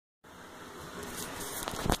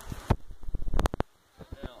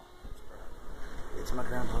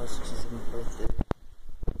my birthday.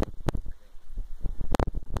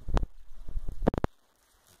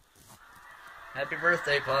 Happy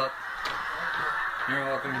birthday, Pop. You're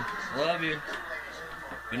welcome. Love you.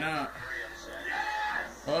 Good night.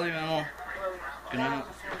 Love you, Mama. Good night.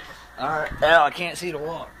 Alright. Ow, I can't see to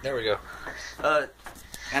walk. There we go. I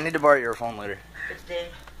need to borrow your phone later. Bday.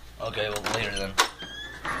 Okay, well, later then.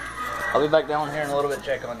 I'll be back down here in a little bit,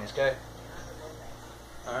 check on you, okay?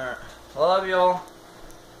 Alright. Love y'all.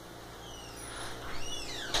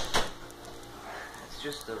 It's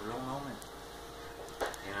just a real moment.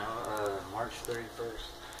 You know, March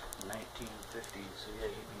 31st, 1950. So yeah,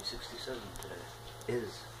 he'd be 67 today.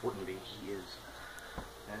 Wouldn't be, he is.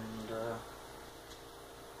 And,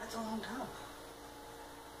 that's a long time.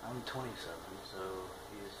 I'm 27, so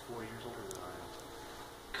he's 4 years older than I am.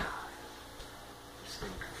 God. Just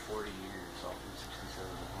think 40 years, I'll be 67.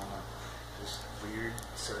 I don't know. Just weird,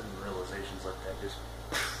 sudden realizations like that. Just.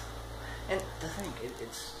 And to think,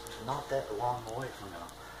 it's not that long away from now.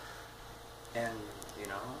 And, you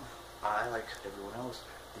know, I, like everyone else,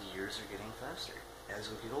 the years are getting faster as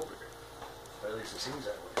we get older. Or at least it seems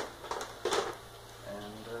that way.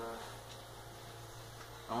 And,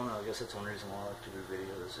 I don't know, I guess that's one reason why I like to do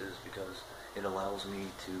videos, is because it allows me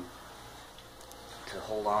to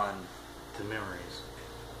hold on to memories.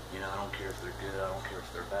 You know, I don't care if they're good, I don't care if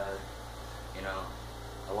they're bad. You know,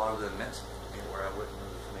 a lot of them meant something to me where I wouldn't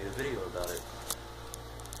have made a video about it.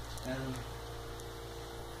 And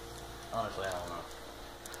honestly, I don't know.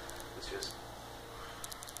 It's just,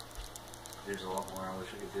 there's a lot more I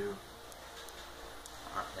wish I could do.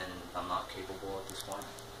 And I'm not capable at this point.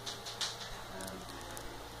 And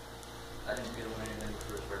I didn't get him anything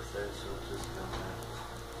for his birthday, so it's just been there.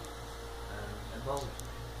 And it bothers me.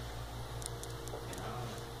 You know?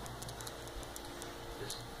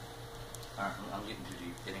 Just, alright, I'm getting too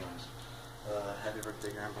deep. Anyways, happy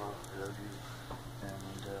birthday, Grandpa. I love you.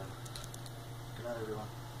 And, good night,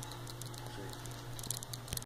 everyone.